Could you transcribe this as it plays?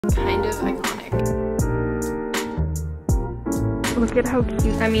Kind of iconic. Look at how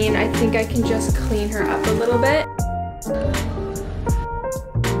cute. I mean, I think I can just clean her up a little bit.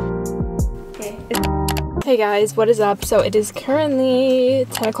 Okay. Hey guys, what is up? So it is currently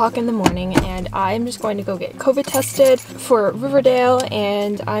 10 o'clock in the morning and I'm just going to go get COVID tested for Riverdale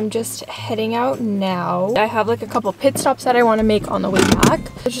and I'm just heading out now. I have like a couple pit stops that I want to make on the way back.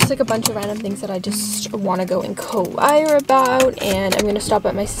 There's just like a bunch of random things that I just want to go inquire about, and I'm going to stop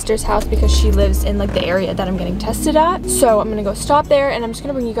at my sister's house because she lives in like the area that I'm getting tested at. So I'm going to go stop there and I'm just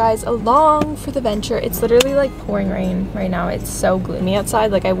going to bring you guys along for the venture. It's literally like pouring rain right now. It's so gloomy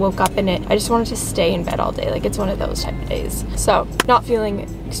outside. Like I woke up in it. I just wanted to stay in bed all day. Like it's one of those type of days. So not feeling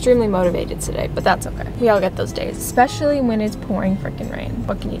extremely motivated today, but that's okay. We all get those days, especially when it's pouring freaking rain.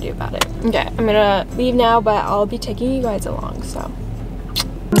 What can you do about it? Okay, I'm gonna leave now, but I'll be taking you guys along, so.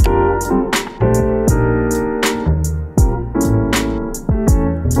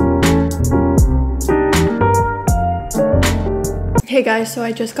 Hey guys, so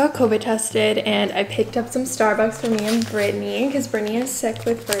I just got COVID tested and I picked up some Starbucks for me and Brittany because Brittany is sick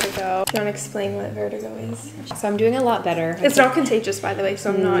with vertigo. Do you want to explain what vertigo is? So I'm doing a lot better. It's not contagious, by the way,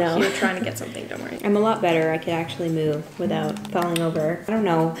 so I'm not here trying to get something, don't worry. I'm a lot better. I could actually move without falling over. I don't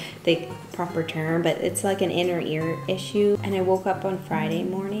know the proper term, but it's like an inner ear issue. And I woke up on Friday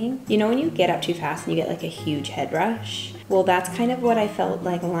morning. You know when you get up too fast and you get like a huge head rush? Well, that's kind of what I felt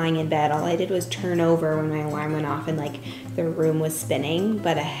like lying in bed. All I did was turn over when my alarm went off and like the room was spinning,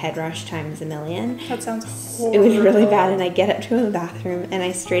 but a head rush times a million. That sounds horrible. It was really bad, and I get up to the bathroom and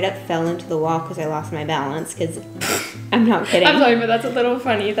I straight up fell into the wall because I lost my balance, because I'm not kidding. I'm sorry, but that's a little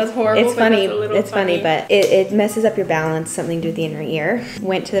funny. That's horrible. It's funny. It's funny, but it messes up your balance, something to do with the inner ear.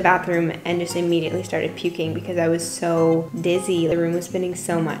 Went to the bathroom and just immediately started puking because I was so dizzy. The room was spinning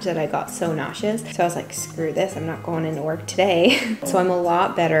so much that I got so nauseous. So I was like, screw this, I'm not going into work today. So I'm a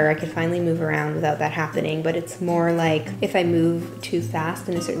lot better. I could finally move around without that happening, but it's more like if I move too fast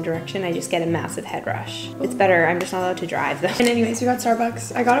in a certain direction, I just get a massive head rush. It's better. I'm just not allowed to drive though. And anyways, we got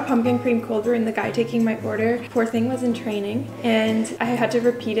Starbucks. I got a pumpkin cream cold brew and the guy taking my order, poor thing, was in training and I had to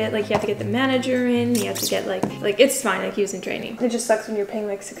repeat it. Like, you had to get the manager in, you had to get like it's fine, like he was in training. It just sucks when you're paying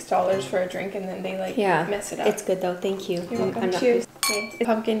like $6 for a drink and then they like mess it up. It's good though. Thank you. You're welcome. Cheers. Okay.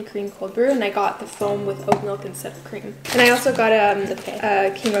 Pumpkin cream cold brew, and I got the foam with oat milk instead of cream. And I also got a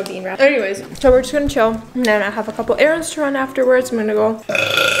quinoa bean wrap. Anyways, so we're just gonna chill and then I have a couple errands to run afterwards. I'm gonna go.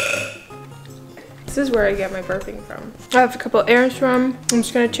 This is where I get my burping from. I have a couple errands to run. I'm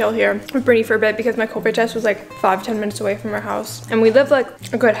just gonna chill here with Brittany for a bit because my COVID test was like 5-10 minutes away from our house. And we live like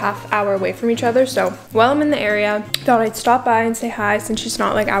a good half hour away from each other. So while I'm in the area, thought I'd stop by and say hi since she's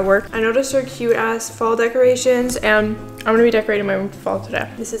not like at work. I noticed her cute ass fall decorations and I'm gonna be decorating my room for fall today.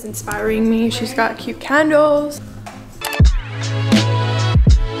 This is inspiring me. She's got cute candles.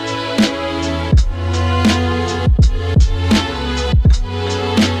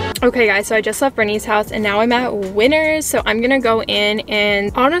 Okay guys, so I just left Brittany's house and now I'm at Winners, so I'm gonna go in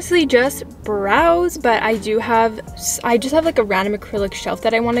and honestly just browse, but I just have like a random acrylic shelf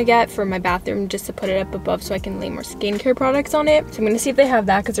that I want to get for my bathroom just to put it up above so I can lay more skincare products on it. So I'm gonna see if they have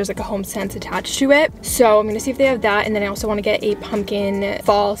that because there's like a home sense attached to it. So I'm gonna see if they have that, and then I also want to get a pumpkin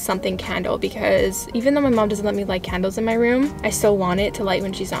fall something candle because even though my mom doesn't let me light candles in my room, I still want it to light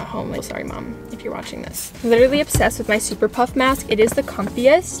when she's not home. Like, sorry mom if you're watching this. Literally obsessed with my Super Puff mask. It is the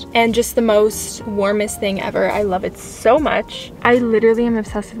comfiest and just the most warmest thing ever. I love it so much. I literally am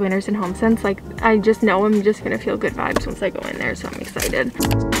obsessed with Winners and Home Sense. Like, I just know I'm just gonna feel good vibes once I go in there, so I'm excited.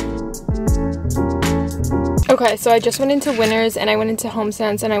 Okay, so I just went into Winners and I went into Home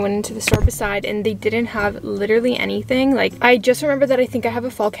Sense and I went into the store beside and they didn't have literally anything. Like, I just remember that I think I have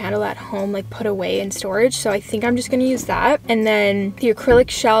a fall candle at home like put away in storage, so I think I'm just gonna use that. And then the acrylic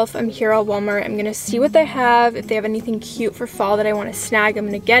shelf, I'm here at Walmart. I'm gonna see what they have. If they have anything cute for fall that I want to snag, I'm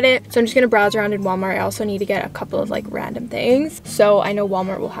gonna get it. So I'm just gonna browse around in Walmart. I also need to get a couple of like random things, so I know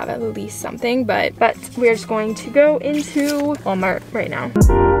Walmart will have at least something, but we're just going to go into Walmart right now.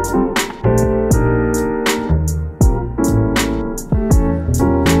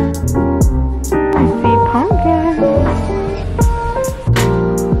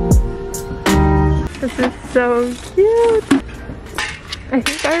 This is so cute. I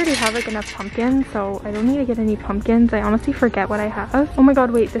think I already have like enough pumpkins, so I don't need to get any pumpkins. I honestly forget what I have. Oh my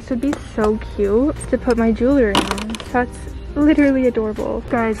god, wait, this would be so cute to put my jewelry on. That's literally adorable.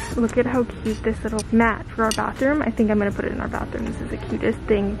 Guys, look at how cute this little mat for our bathroom. I think I'm gonna put it in our bathroom. This is the cutest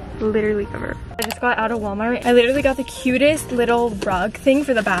thing literally ever. I just got out of Walmart. I literally got the cutest little rug thing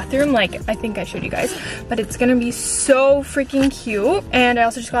for the bathroom. Like, I think I showed you guys, but it's gonna be so freaking cute. And I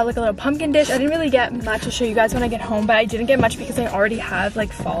also just got like a little pumpkin dish. I didn't really get much to show you guys when I get home, but I didn't get much because I already have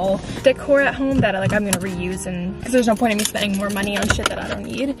like fall decor at home that I'm gonna reuse, and because there's no point in me spending more money on shit that I don't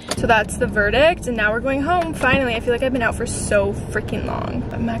need. So that's the verdict, and now we're going home finally. I feel like I've been out for so freaking long.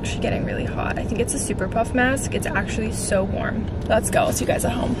 I'm actually getting really hot. I think it's a super puff mask. It's actually so warm. Let's go. I'll see you guys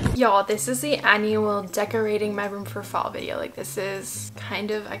at home. Y'all, this is the annual decorating my room for fall video. Like, this is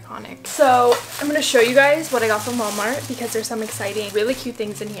kind of iconic. So I'm gonna show you guys what I got from Walmart because there's some exciting, really cute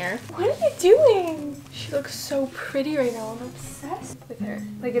things in here. What are you doing? She looks so pretty right now. I'm obsessed with her.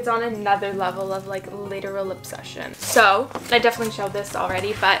 Like, it's on another level of like literal obsession. So I definitely showed this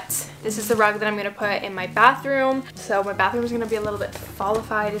already, but this is the rug that I'm gonna put in my bathroom. So my bathroom is gonna be a little bit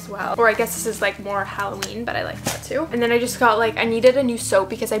fallified as well. Or I guess this is like more Halloween, but I like that too. And then I just got like, I needed a new soap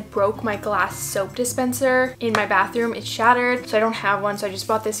because I broke my glass soap dispenser in my bathroom. It shattered, so I don't have one. So I just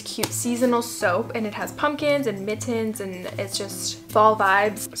bought this cute seasonal soap, and it has pumpkins and mittens, and it's just fall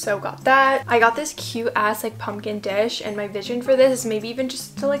vibes. So got that. I got this cute ass like pumpkin dish, and my vision for this is maybe even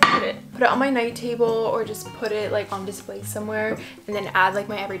just to like put it on my night table, or just put it like on display somewhere, and then add like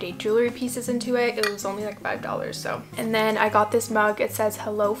my everyday jewelry pieces into it. It was only like $5. So, and then I got this mug. It says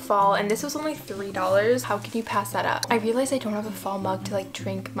hello fall, and this was only $3. How can you pass that up? I realized I don't have a fall mug to like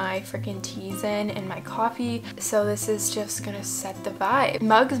drink my freaking teas in and my coffee, so this is just gonna set the vibe.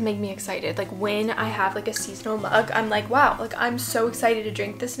 Mugs make me excited. Like, when I have like a seasonal mug, I'm like, wow, like I'm so excited to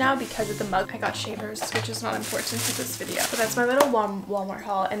drink this now because of the mug. I got shavers, which is not important to this video, but that's my little Walmart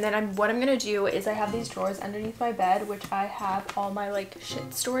haul. And then what I'm gonna do is I have these drawers underneath my bed, which I have all my like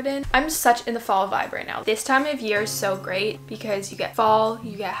shit stored in. I'm such in the fall vibe right now. This time of year is so great because you get fall,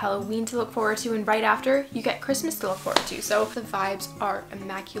 you get Halloween to look forward to, and right after you get Christmas to look forward to. So the vibes are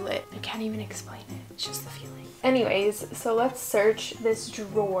immaculate. I can't even explain it. It's just the feeling. Anyways, so let's search this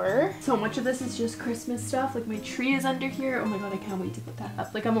drawer. So much of this is just Christmas stuff. Like, my tree is under here. Oh my god, I can't wait to put that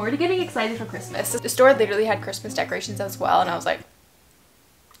up. Like, I'm already getting excited for Christmas. The store literally had Christmas decorations as well, and I was like,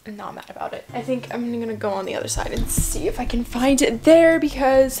 I'm not mad about it. I think I'm gonna go on the other side and see if I can find it there,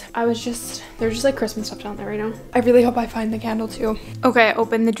 because there's just like Christmas stuff down there right now. I really hope I find the candle too. Okay, I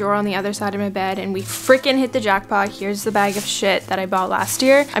opened the drawer on the other side of my bed and we freaking hit the jackpot. Here's the bag of shit that I bought last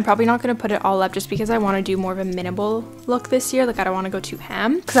year. I'm probably not gonna put it all up just because I want to do more of a minimal look this year. Like, I don't want to go too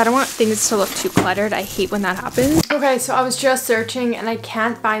ham because I don't want things to look too cluttered. I hate when that happens. Okay, so I was just searching and I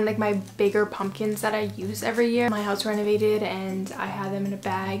can't find like my bigger pumpkins that I use every year. My house renovated and I had them in a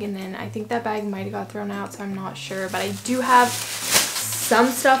bag, and then I think that bag might have got thrown out, so I'm not sure, but I do have some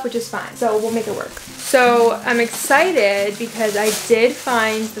stuff, which is fine, so we'll make it work. So I'm excited because I did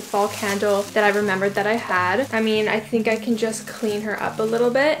find the fall candle that I remembered that I had. I mean, I think I can just clean her up a little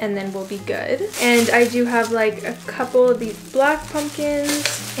bit and then we'll be good. And I do have like a couple of these black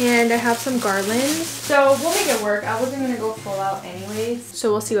pumpkins, and I have some garlands. So we'll make it work. I wasn't gonna go full out anyways,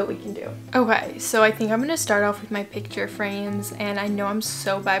 so we'll see what we can do. Okay, so I think I'm gonna start off with my picture frames, and I know I'm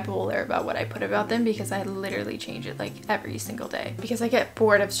so bipolar about what I put about them because I literally change it like every single day because I get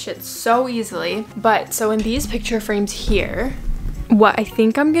bored of shit so easily. But so in these picture frames here, what I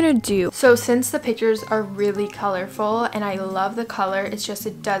think I'm gonna do, so since the pictures are really colorful and I love the color, it's just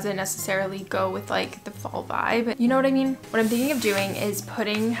it doesn't necessarily go with like the fall vibe, you know what I mean? What I'm thinking of doing is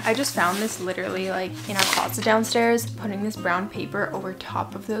I just found this literally like in our closet downstairs, putting this brown paper over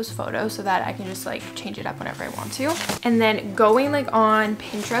top of those photos so that I can just like change it up whenever I want to, and then going like on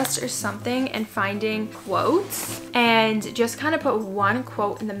Pinterest or something and finding quotes and just kind of put one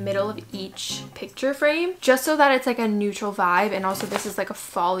quote in the middle of each picture frame just so that it's like a neutral vibe, and also this is like a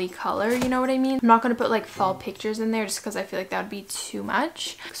fall-y color, you know what I mean? I'm not gonna put like fall pictures in there just because I feel like that would be too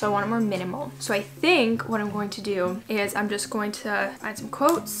much, so I want it more minimal. So I think what I'm going to do is I'm just going to find some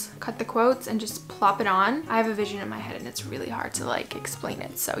quotes, cut the quotes, and just plop it on. I have a vision in my head and it's really hard to like explain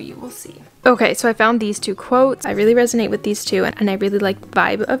it, so you will see. Okay, so I found these two quotes. I really resonate with these two, and I really like the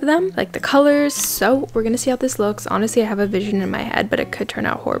vibe of them, like the colors, so we're gonna see how this looks. Honestly, I have a vision in my head, but it could turn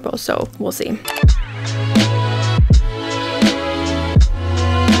out horrible, so we'll see.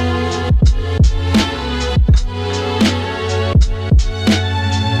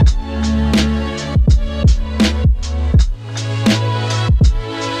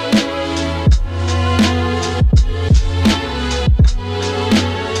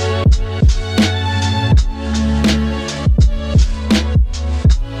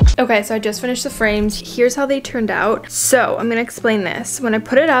 Okay, so I just finished the frames. Here's how they turned out. So I'm gonna explain this. When I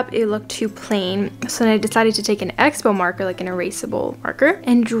put it up, it looked too plain. So then I decided to take an expo marker, like an erasable marker,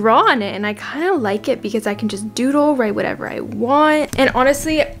 and draw on it. And I kind of like it because I can just doodle, write whatever I want. And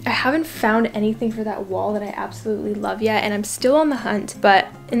honestly, I haven't found anything for that wall that I absolutely love yet. And I'm still on the hunt, but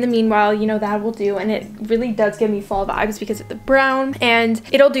in the meanwhile, you know, that will do. And it really does give me fall vibes because of the brown. And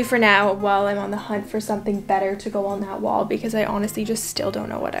it'll do for now while I'm on the hunt for something better to go on that wall, because I honestly just still don't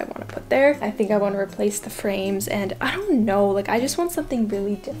know what I want to put there. I think I want to replace the frames, and I don't know, like I just want something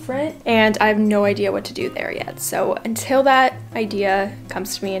really different, and I have no idea what to do there yet. So until that idea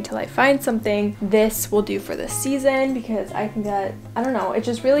comes to me, until I find something, this will do for this season, because I think that, I don't know, it's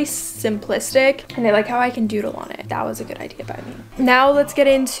just really simplistic, and I like how I can doodle on it. That was a good idea by me. Now let's get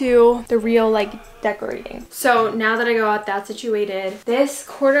into the real like decorating. So now that I got that situated, this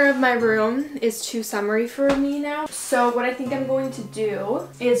corner of my room is too summery for me now. So what I think I'm going to do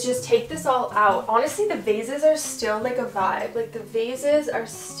is just take this all out. Honestly, the vases are still like a vibe. Like the vases are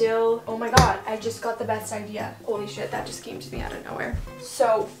still, oh my god, I just got the best idea. Holy shit, that just came to me out of nowhere.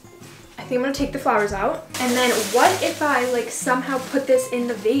 So I think I'm gonna take the flowers out, and then what if I like somehow put this in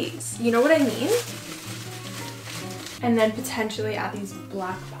the vase? You know what I mean? And then potentially add these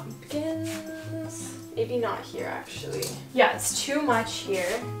black pumpkins. Maybe not here, actually. Yeah, it's too much here.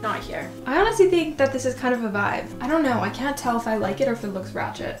 Not here. I honestly think that this is kind of a vibe. I don't know. I can't tell if I like it or if it looks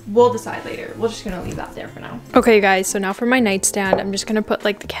ratchet. We'll decide later. We're just gonna leave that there for now. Okay, guys, so now for my nightstand, I'm just gonna put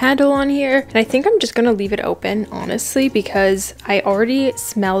like the candle on here. And I think I'm just gonna leave it open, honestly, because I already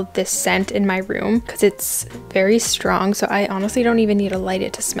smelled this scent in my room because it's very strong. So I honestly don't even need to light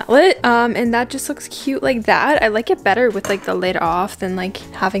it to smell it. And that just looks cute like that. I like it better with like the lid off than like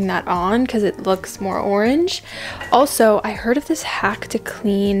having that on, because it looks more orange. Also, I heard of this hack to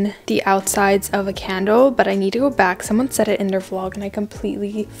clean the outsides of a candle, but I need to go back. Someone said it in their vlog and I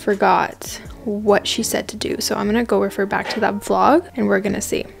completely forgot what she said to do. So I'm gonna go refer back to that vlog and we're gonna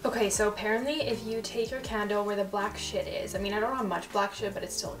see. Okay, so apparently if you take your candle where the black shit is, I mean, I don't have much black shit, but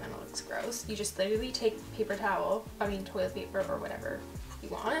it still kind of looks gross. You just literally take paper towel, I mean toilet paper or whatever you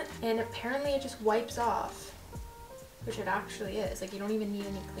want, and apparently it just wipes off. Which it actually is. Like, you don't even need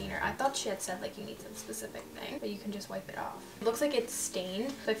any cleaner. I thought she had said like you need some specific thing, but you can just wipe it off. It looks like it's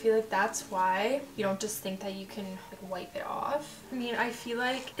stained, so I feel like that's why you don't just think that you can like wipe it off. I mean, I feel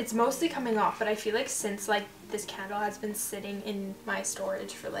like it's mostly coming off, but I feel like since like this candle has been sitting in my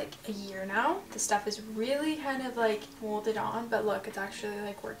storage for like a year now, the stuff is really kind of like molded on, but look, it's actually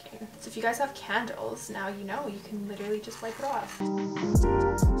like working. So if you guys have candles, now you know you can literally just wipe it off.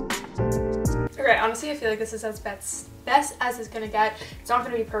 Okay, honestly, I feel like this is as best as it's gonna get. It's not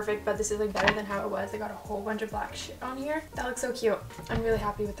gonna be perfect, but this is like better than how it was. I got a whole bunch of black shit on here. That looks so cute. I'm really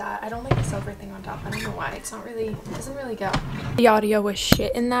happy with that. I don't like the silver thing on top. I don't know why. It's not really, it doesn't really go. The audio was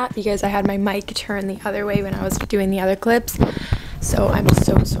shit in that because I had my mic turned the other way when I was doing the other clips. So I'm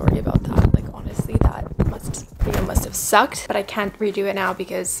so sorry about that. Like, honestly, that video must have sucked, but I can't redo it now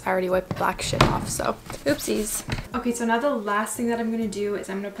because I already wiped the black shit off, so oopsies. Okay, so now the last thing that I'm gonna do is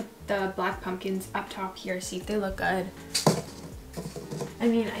I'm gonna put the black pumpkins up top here, see if they look good. I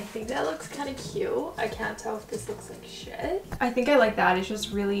mean, I think that looks kind of cute. I can't tell if this looks like shit. I think I like that. It's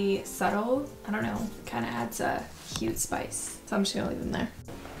just really subtle. I don't know, kind of adds a cute spice. So I'm just gonna leave them there.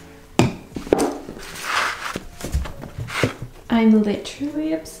 I'm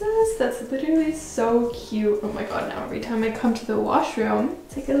literally obsessed. That's literally so cute. Oh my god, now every time I come to the washroom,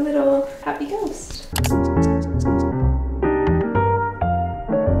 it's like a little happy ghost.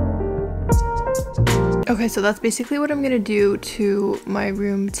 Okay, so that's basically what I'm gonna do to my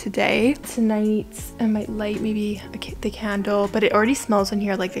room today. Tonight, I might light maybe the candle, but it already smells in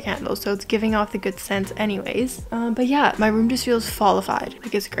here like the candle, so it's giving off the good scent anyways. But yeah, my room just feels fallified.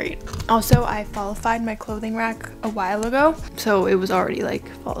 Like, it's great. Also, I fallified my clothing rack a while ago, so it was already like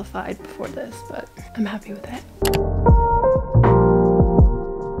fallified before this, but I'm happy with it.